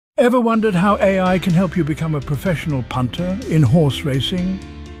Ever wondered how AI can help you become a professional punter in horse racing?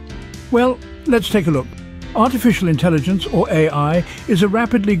 Well, let's take a look. Artificial intelligence, or AI, is a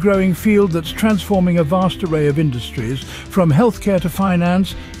rapidly growing field that's transforming a vast array of industries, from healthcare to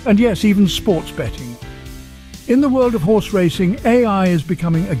finance, and yes, even sports betting. In the world of horse racing, AI is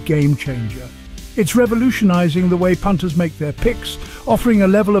becoming a game changer. It's revolutionizing the way punters make their picks, offering a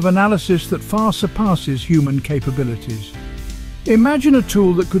level of analysis that far surpasses human capabilities. Imagine a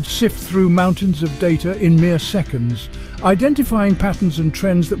tool that could sift through mountains of data in mere seconds, identifying patterns and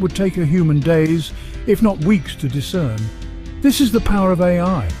trends that would take a human days, if not weeks, to discern. This is the power of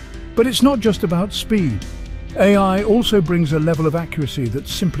AI, but it's not just about speed. AI also brings a level of accuracy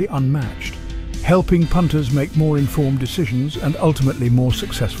that's simply unmatched, helping punters make more informed decisions and ultimately more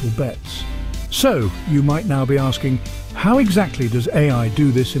successful bets. So, you might now be asking, how exactly does AI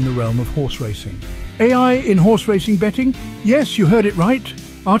do this in the realm of horse racing? AI in horse racing betting? Yes, you heard it right.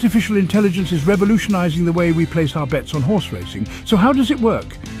 Artificial intelligence is revolutionizing the way we place our bets on horse racing. So how does it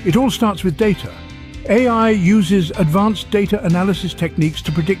work? It all starts with data. AI uses advanced data analysis techniques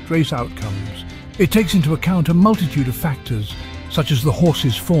to predict race outcomes. It takes into account a multitude of factors, such as the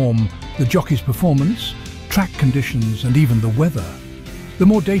horse's form, the jockey's performance, track conditions, and even the weather. The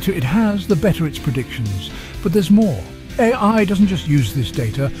more data it has, the better its predictions. But there's more. AI doesn't just use this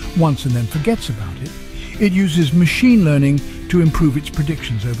data once and then forgets about it. It uses machine learning to improve its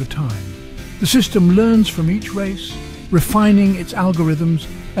predictions over time. The system learns from each race, refining its algorithms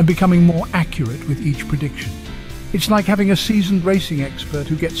and becoming more accurate with each prediction. It's like having a seasoned racing expert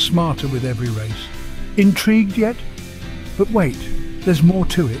who gets smarter with every race. Intrigued yet? But wait, there's more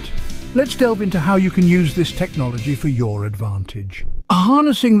to it. Let's delve into how you can use this technology for your advantage.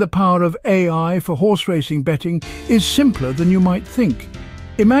 Harnessing the power of AI for horse racing betting is simpler than you might think.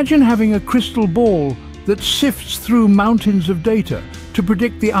 Imagine having a crystal ball that sifts through mountains of data to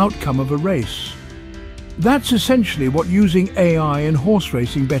predict the outcome of a race. That's essentially what using AI in horse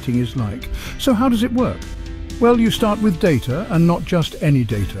racing betting is like. So how does it work? Well, you start with data, and not just any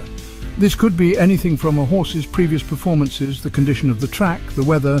data. This could be anything from a horse's previous performances, the condition of the track, the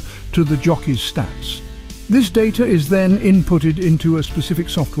weather, to the jockey's stats. This data is then inputted into a specific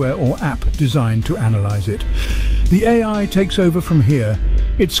software or app designed to analyze it. The AI takes over from here.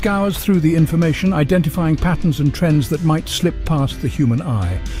 It scours through the information, identifying patterns and trends that might slip past the human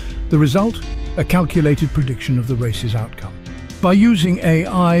eye. The result? A calculated prediction of the race's outcome. By using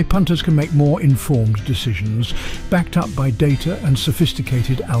AI, punters can make more informed decisions, backed up by data and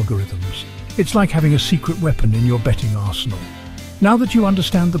sophisticated algorithms. It's like having a secret weapon in your betting arsenal. Now that you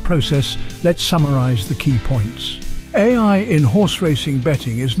understand the process, let's summarize the key points. AI in horse racing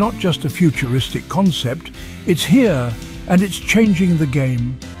betting is not just a futuristic concept, it's here and it's changing the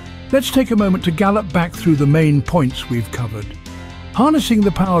game. Let's take a moment to gallop back through the main points we've covered. Harnessing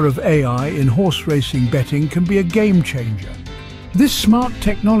the power of AI in horse racing betting can be a game changer. This smart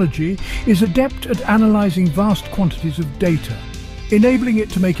technology is adept at analyzing vast quantities of data, enabling it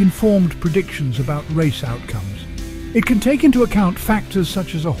to make informed predictions about race outcomes. It can take into account factors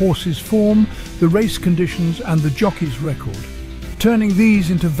such as a horse's form, the race conditions, and the jockey's record, turning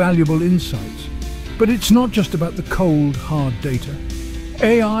these into valuable insights. But it's not just about the cold, hard data.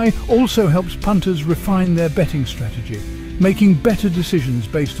 AI also helps punters refine their betting strategy, making better decisions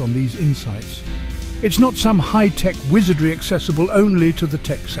based on these insights. It's not some high-tech wizardry accessible only to the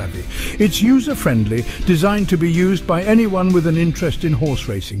tech-savvy. It's user-friendly, designed to be used by anyone with an interest in horse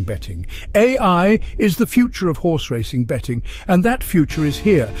racing betting. AI is the future of horse racing betting, and that future is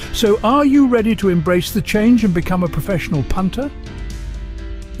here. So are you ready to embrace the change and become a professional punter?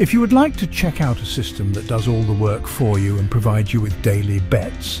 If you would like to check out a system that does all the work for you and provides you with daily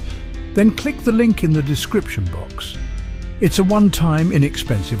bets, then click the link in the description box. It's a one-time,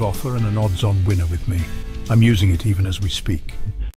 inexpensive offer and an odds-on winner with me. I'm using it even as we speak.